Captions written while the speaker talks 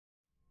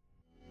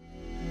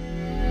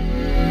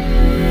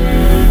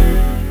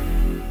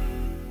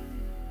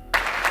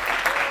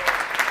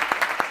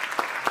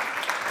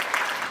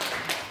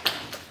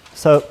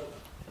So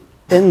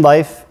in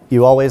life,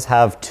 you always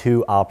have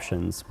two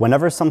options.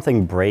 Whenever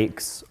something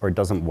breaks or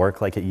doesn't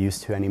work like it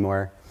used to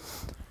anymore,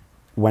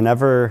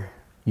 whenever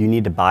you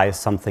need to buy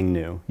something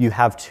new, you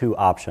have two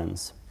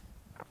options.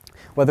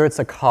 Whether it's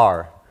a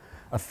car,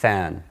 a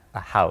fan,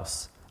 a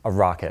house, a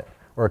rocket,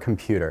 or a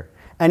computer,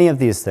 any of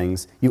these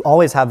things, you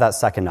always have that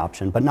second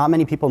option, but not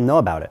many people know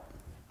about it.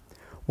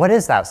 What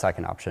is that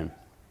second option?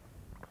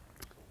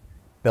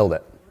 Build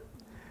it.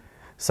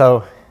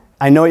 So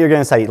I know what you're going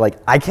to say, like,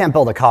 I can't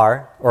build a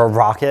car or a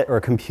rocket or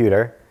a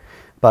computer,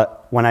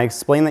 but when I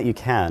explain that you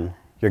can,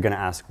 you're going to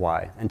ask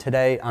why. And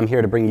today, I'm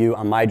here to bring you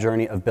on my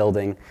journey of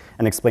building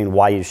and explain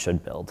why you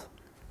should build.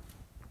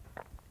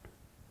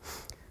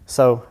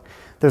 So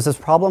there's this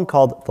problem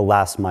called the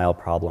last mile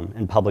problem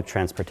in public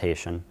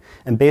transportation.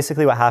 And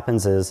basically what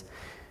happens is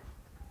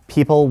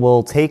people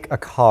will take a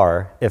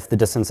car if the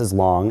distance is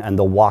long, and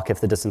they'll walk if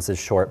the distance is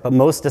short. But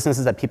most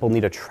distances that people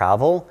need to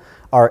travel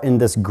are in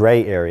this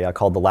gray area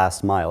called the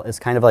last mile. It's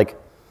kind of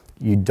like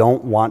you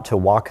don't want to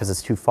walk because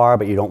it's too far,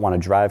 but you don't want to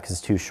drive because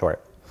it's too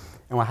short.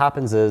 And what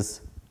happens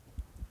is,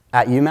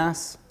 at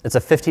UMass, it's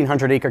a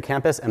 1,500-acre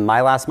campus, and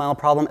my last mile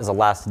problem is a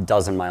last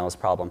dozen miles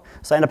problem.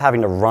 So I end up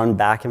having to run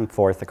back and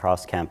forth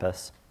across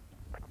campus.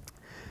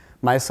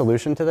 My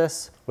solution to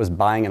this was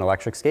buying an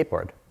electric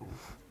skateboard.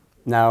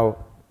 Now,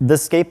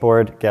 this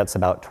skateboard gets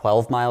about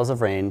 12 miles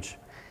of range.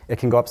 It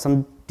can go up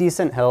some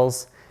decent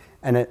hills,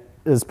 and it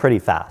is pretty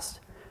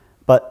fast.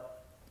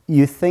 But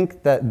you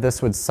think that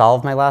this would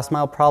solve my last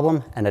mile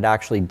problem, and it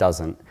actually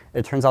doesn't.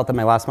 It turns out that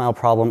my last mile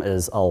problem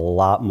is a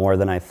lot more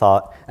than I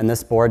thought, and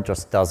this board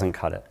just doesn't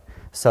cut it.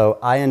 So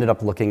I ended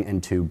up looking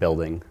into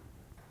building.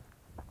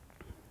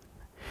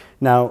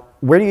 Now,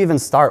 where do you even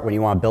start when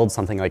you want to build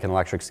something like an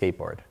electric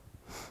skateboard?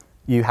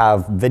 You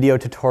have video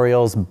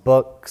tutorials,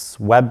 books,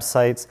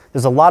 websites.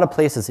 There's a lot of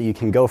places that you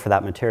can go for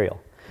that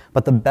material.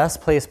 But the best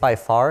place by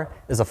far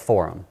is a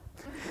forum.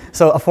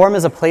 So a forum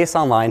is a place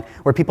online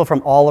where people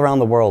from all around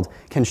the world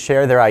can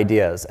share their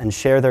ideas and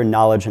share their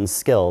knowledge and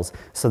skills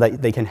so that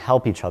they can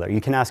help each other.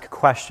 You can ask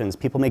questions.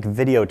 People make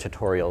video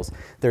tutorials.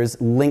 There's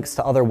links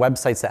to other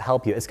websites that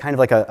help you. It's kind of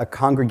like a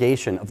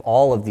congregation of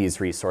all of these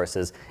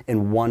resources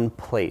in one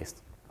place.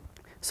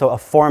 So a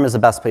forum is the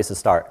best place to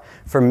start.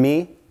 For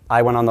me,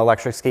 I went on the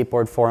electric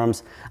skateboard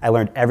forums. I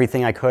learned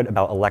everything I could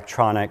about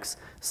electronics,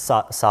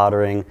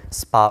 soldering,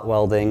 spot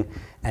welding,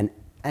 and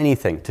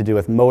anything to do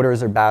with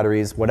motors or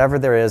batteries, whatever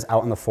there is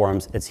out in the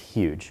forums, it's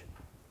huge.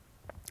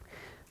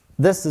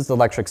 This is the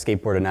electric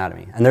skateboard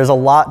anatomy. And there's a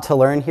lot to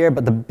learn here,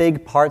 but the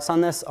big parts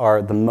on this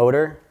are the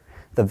motor,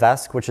 the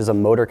VESC, which is a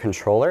motor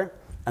controller,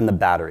 and the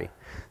battery.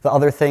 The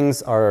other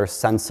things are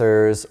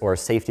sensors or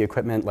safety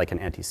equipment like an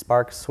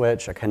anti-spark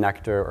switch, a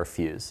connector, or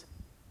fuse.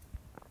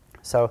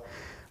 So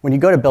when you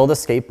go to build a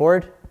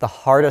skateboard, the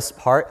hardest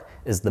part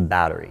is the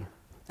battery.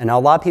 And now a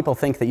lot of people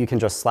think that you can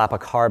just slap a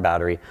car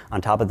battery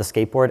on top of the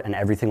skateboard and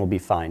everything will be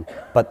fine.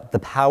 But the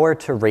power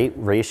to rate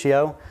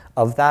ratio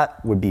of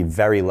that would be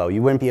very low.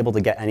 You wouldn't be able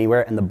to get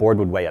anywhere, and the board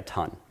would weigh a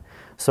ton.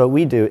 So what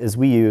we do is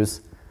we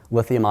use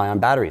lithium-ion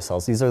battery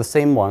cells. These are the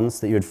same ones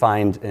that you would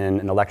find in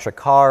an electric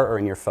car or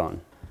in your phone.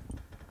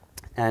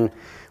 And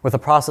with a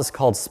process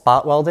called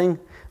spot welding,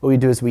 what we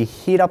do is we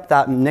heat up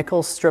that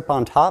nickel strip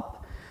on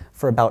top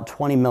for about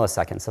 20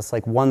 milliseconds. That's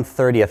like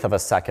 1/30th of a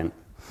second.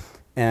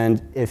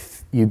 And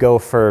if you go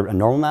for a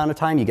normal amount of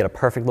time, you get a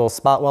perfect little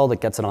spot weld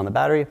that gets it on the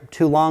battery.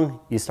 Too long,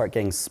 you start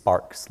getting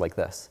sparks like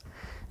this.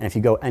 And if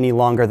you go any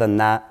longer than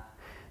that,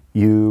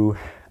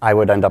 I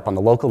would end up on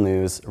the local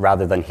news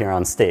rather than here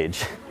on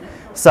stage.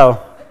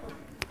 So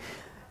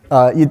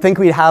you'd think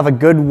we'd have a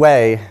good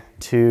way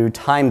to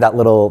time that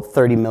little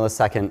 30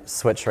 millisecond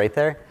switch right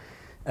there.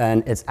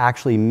 And it's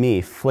actually me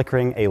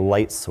flickering a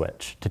light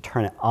switch to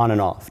turn it on and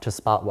off to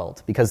spot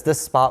weld. Because this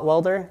spot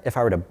welder, if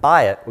I were to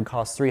buy it, would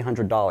cost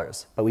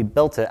 $300. But we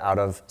built it out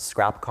of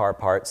scrap car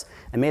parts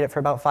and made it for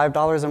about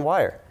 $5 in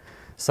wire.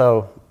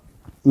 So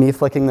me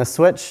flicking the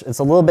switch, it's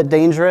a little bit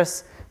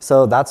dangerous.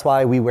 So that's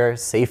why we wear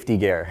safety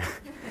gear.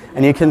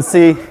 And you can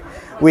see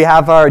we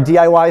have our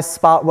DIY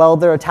spot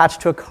welder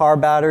attached to a car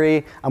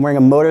battery. I'm wearing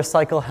a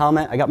motorcycle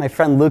helmet. I got my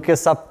friend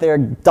Lucas up there,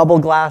 double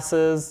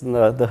glasses, and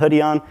the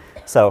hoodie on.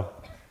 So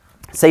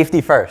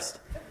safety first.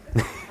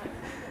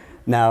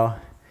 Now,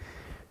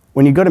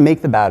 when you go to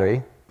make the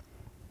battery,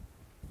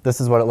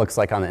 this is what it looks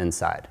like on the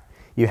inside.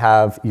 You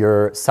have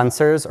your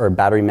sensors or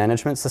battery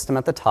management system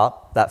at the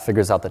top that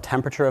figures out the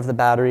temperature of the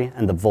battery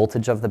and the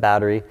voltage of the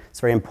battery. It's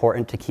very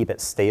important to keep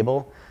it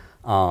stable.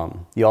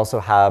 You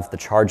also have the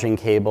charging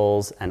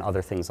cables and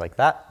other things like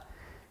that.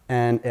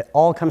 And it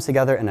all comes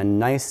together in a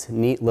nice,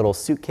 neat little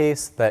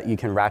suitcase that you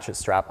can ratchet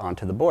strap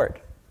onto the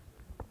board.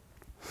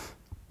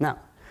 Now,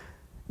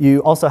 you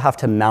also have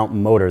to mount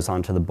motors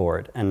onto the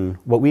board. And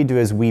what we do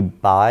is we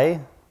buy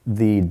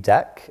the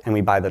deck and we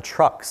buy the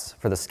trucks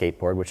for the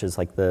skateboard, which is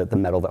like the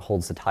metal that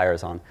holds the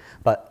tires on.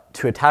 But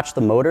to attach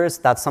the motors,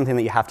 that's something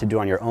that you have to do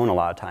on your own a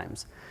lot of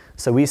times.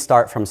 So we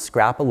start from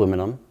scrap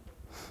aluminum,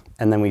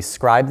 and then we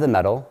scribe the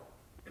metal,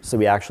 So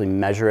we actually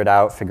measure it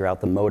out, figure out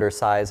the motor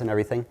size and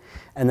everything,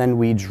 and then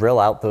we drill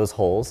out those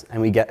holes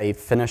and we get a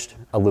finished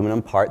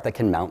aluminum part that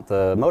can mount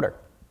the motor.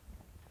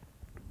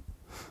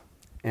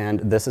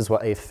 And this is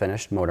what a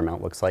finished motor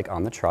mount looks like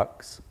on the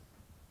trucks.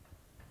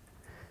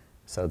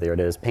 So there it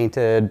is,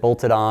 painted,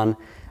 bolted on,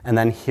 and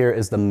then here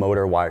is the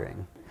motor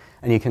wiring.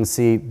 And you can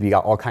see you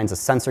got all kinds of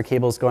sensor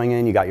cables going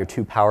in, you got your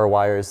 2 power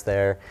wires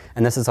there,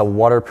 and this is a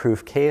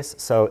waterproof case,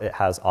 so it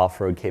has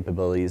off-road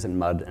capabilities and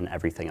mud and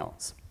everything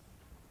else.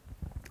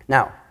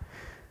 Now,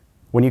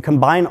 when you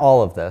combine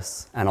all of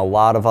this and a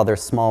lot of other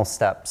small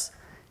steps,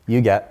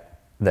 you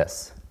get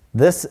this.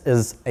 This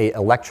is an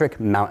electric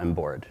mountain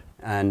board,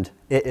 and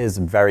it is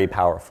very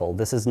powerful.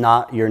 This is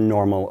not your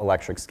normal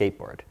electric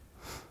skateboard.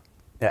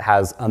 It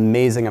has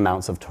amazing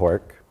amounts of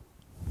torque.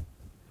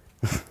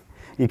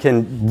 You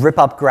can rip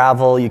up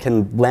gravel, you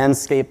can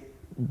landscape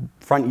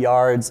front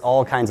yards,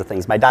 all kinds of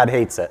things. My dad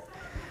hates it.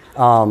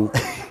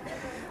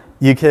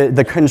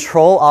 The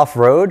control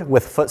off-road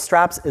with foot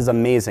straps is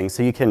amazing.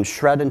 So you can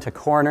shred into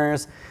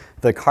corners.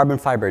 The carbon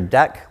fiber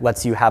deck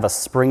lets you have a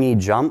springy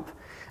jump.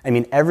 I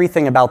mean,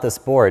 everything about this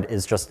board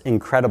is just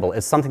incredible.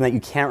 It's something that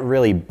you can't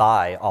really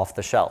buy off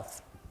the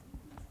shelf.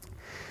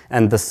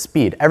 And the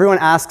speed. Everyone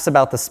asks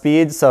about the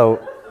speed,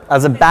 so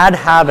as a bad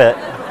habit,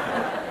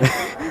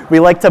 we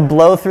like to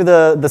blow through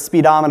the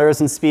speedometers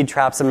and speed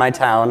traps in my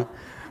town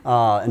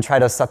and try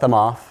to set them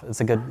off.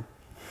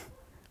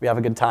 We have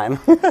a good time.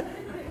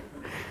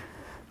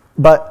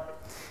 But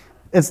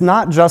it's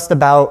not just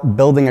about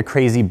building a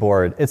crazy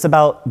board. It's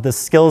about the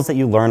skills that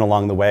you learn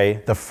along the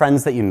way, the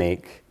friends that you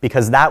make,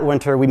 because that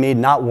winter we made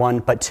not 1,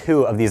 but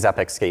 2 of these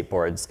epic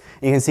skateboards.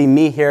 And you can see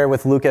me here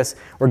with Lucas.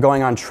 We're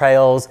going on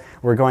trails.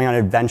 We're going on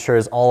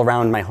adventures all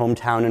around my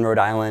hometown in Rhode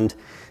Island.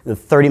 The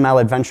 30-mile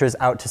adventures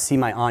out to see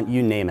my aunt,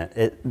 you name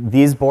it.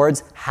 These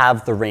boards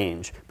have the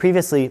range.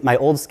 Previously, my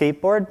old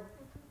skateboard,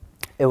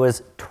 it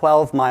was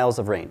 12 miles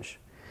of range.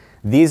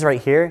 These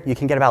right here, you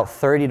can get about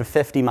 30 to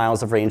 50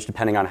 miles of range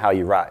depending on how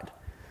you ride.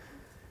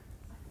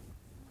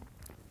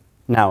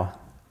 Now,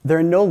 there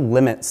are no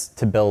limits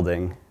to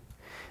building.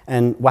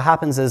 And what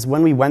happens is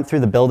when we went through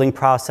the building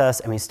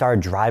process and we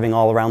started driving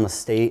all around the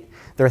state,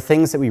 there are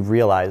things that we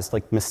realized,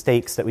 like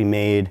mistakes that we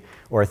made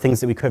or things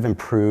that we could have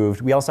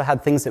improved. We also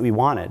had things that we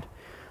wanted.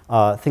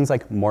 Things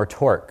like more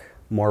torque,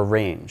 more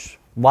range,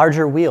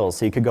 larger wheels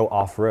so you could go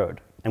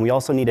off-road. And we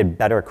also needed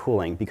better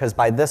cooling because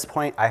by this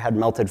point I had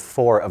melted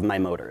 4 of my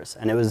motors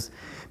and it was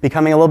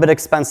becoming a little bit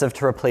expensive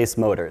to replace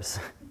motors.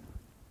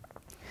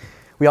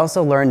 We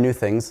also learned new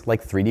things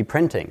like 3D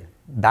printing,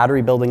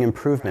 battery building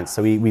improvements,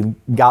 so we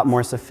got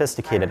more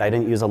sophisticated. I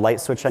didn't use a light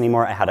switch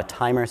anymore, I had a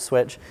timer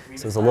switch,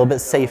 so it was a little bit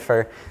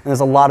safer. And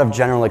there's a lot of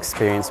general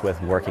experience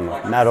with working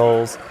with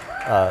metals,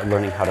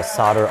 learning how to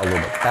solder a little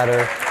bit better,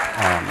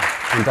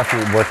 and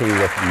definitely working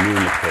with new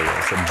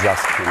materials that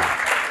just came out.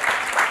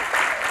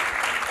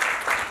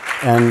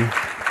 And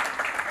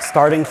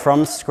starting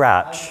from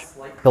scratch,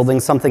 building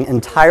something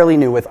entirely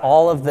new with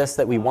all of this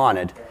that we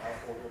wanted,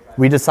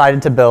 we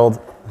decided to build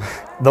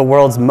the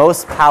world's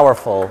most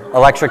powerful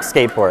electric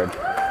skateboard.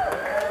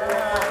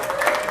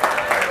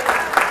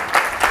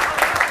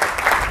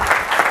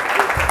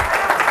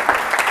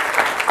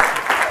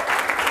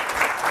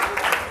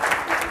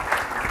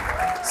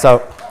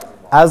 So,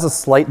 as a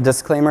slight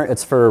disclaimer,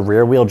 it's for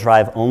rear-wheel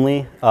drive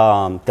only.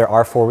 There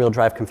are four-wheel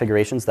drive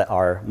configurations that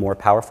are more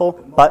powerful,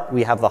 but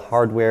we have the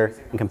hardware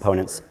and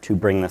components to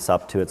bring this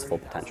up to its full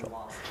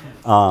potential.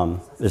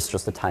 There's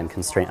just a time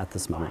constraint at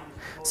this moment.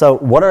 So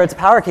what are its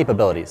power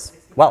capabilities?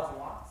 Well,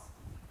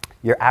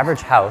 your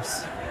average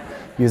house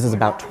uses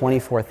about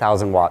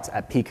 24,000 watts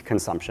at peak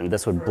consumption.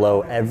 This would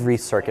blow every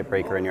circuit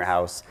breaker in your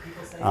house.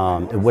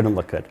 It wouldn't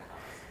look good.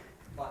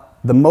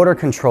 The motor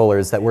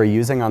controllers that we're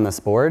using on this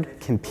board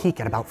can peak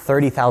at about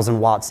 30,000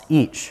 watts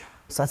each.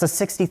 So that's a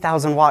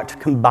 60,000 watt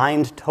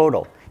combined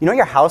total. You know what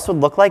your house would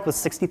look like with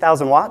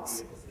 60,000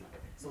 watts?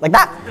 Like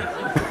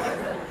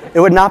that. It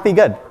would not be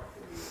good.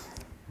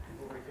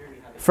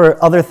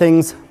 For other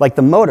things like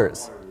the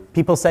motors,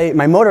 people say,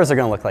 my motors are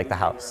going to look like the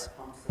house.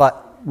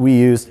 But we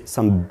used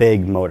some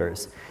big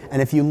motors.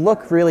 And if you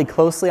look really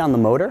closely on the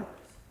motor,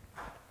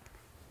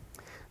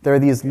 there are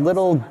these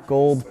little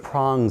gold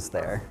prongs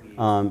there.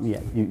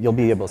 You'll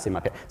be able to see them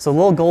up here. So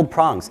little gold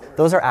prongs,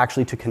 those are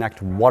actually to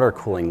connect water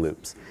cooling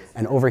loops.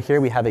 And over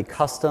here we have a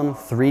custom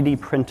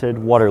 3D printed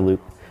water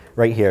loop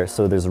right here.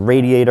 So there's a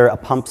radiator, a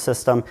pump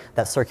system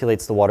that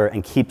circulates the water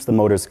and keeps the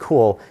motors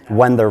cool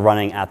when they're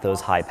running at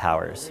those high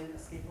powers.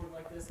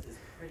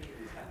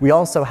 We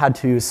also had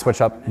to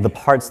switch up the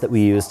parts that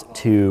we used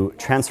to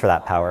transfer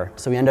that power.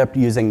 So we ended up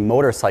using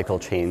motorcycle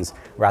chains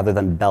rather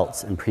than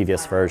belts in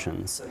previous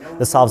versions.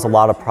 This solves a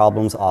lot of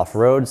problems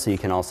off-road, so you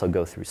can also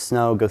go through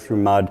snow, go through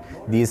mud.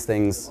 These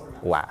things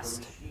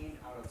last.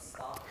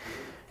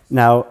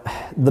 Now,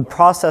 the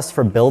process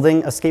for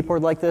building a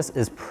skateboard like this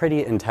is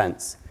pretty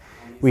intense.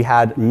 We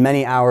had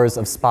many hours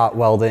of spot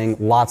welding,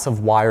 lots of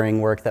wiring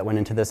work that went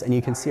into this, and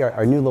you can see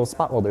our new little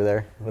spot welder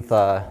there with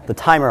the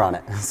timer on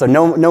it. So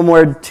no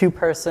more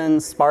two-person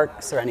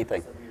sparks or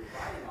anything.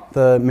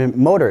 The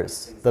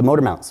motors, the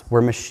motor mounts,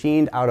 were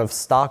machined out of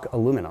stock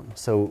aluminum.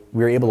 So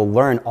we were able to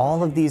learn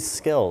all of these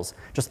skills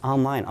just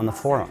online on the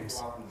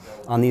forums,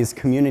 on these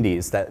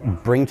communities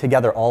that bring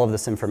together all of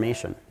this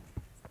information.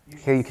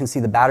 Here you can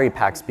see the battery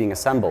packs being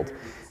assembled.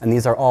 And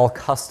these are all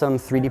custom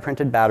 3D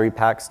printed battery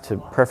packs to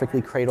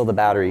perfectly cradle the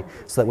battery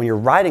so that when you're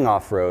riding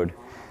off-road,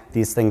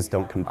 these things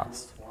don't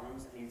combust.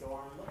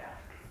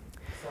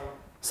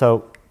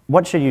 So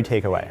what should you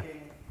take away?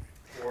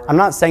 I'm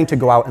not saying to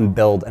go out and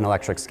build an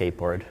electric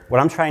skateboard.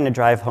 What I'm trying to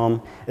drive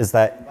home is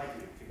that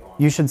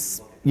you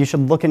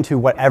should look into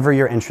whatever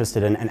you're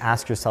interested in and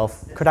ask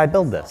yourself, could I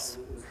build this?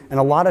 And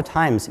a lot of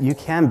times you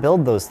can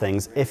build those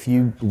things if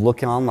you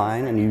look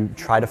online and you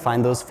try to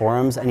find those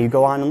forums and you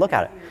go on and look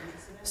at it.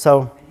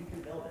 So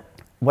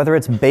whether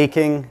it's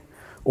baking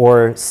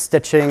or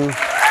stitching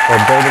or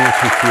building a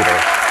computer,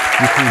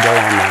 you can go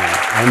online.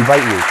 I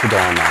invite you to go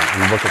online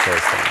and look at those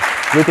things.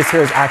 Lucas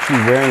here is actually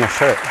wearing a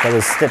shirt that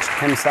was stitched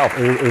himself.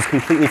 It was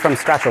completely from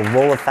scratch, a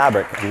roll of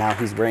fabric, and now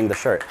he's wearing the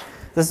shirt.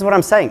 This is what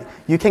I'm saying.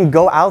 You can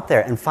go out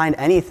there and find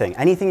anything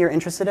you're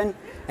interested in,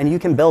 and you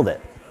can build it,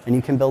 and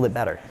you can build it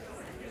better.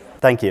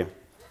 Thank you.